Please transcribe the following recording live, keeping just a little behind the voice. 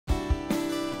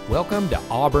Welcome to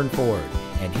Auburn Ford,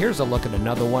 and here's a look at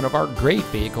another one of our great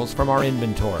vehicles from our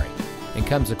inventory. It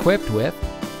comes equipped with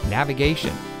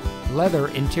navigation, leather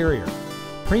interior,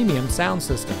 premium sound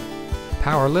system,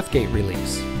 power liftgate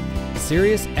release,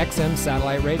 Sirius XM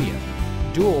satellite radio,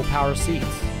 dual power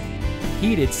seats,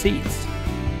 heated seats,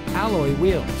 alloy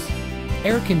wheels,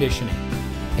 air conditioning,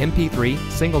 MP3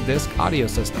 single disc audio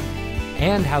system,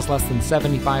 and has less than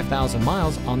 75,000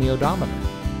 miles on the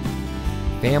odometer.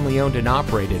 Family owned and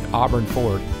operated Auburn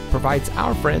Ford provides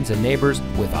our friends and neighbors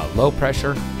with a low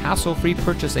pressure, hassle-free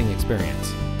purchasing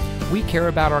experience. We care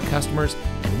about our customers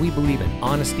and we believe in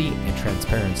honesty and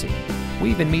transparency.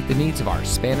 We even meet the needs of our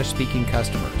Spanish-speaking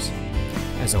customers.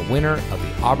 As a winner of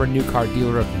the Auburn New Car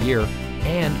Dealer of the Year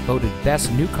and voted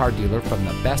Best New Car Dealer from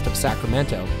the Best of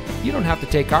Sacramento, you don't have to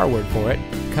take our word for it.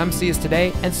 Come see us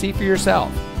today and see for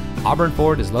yourself. Auburn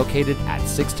Ford is located at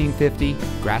 1650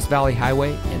 Grass Valley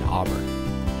Highway in Auburn.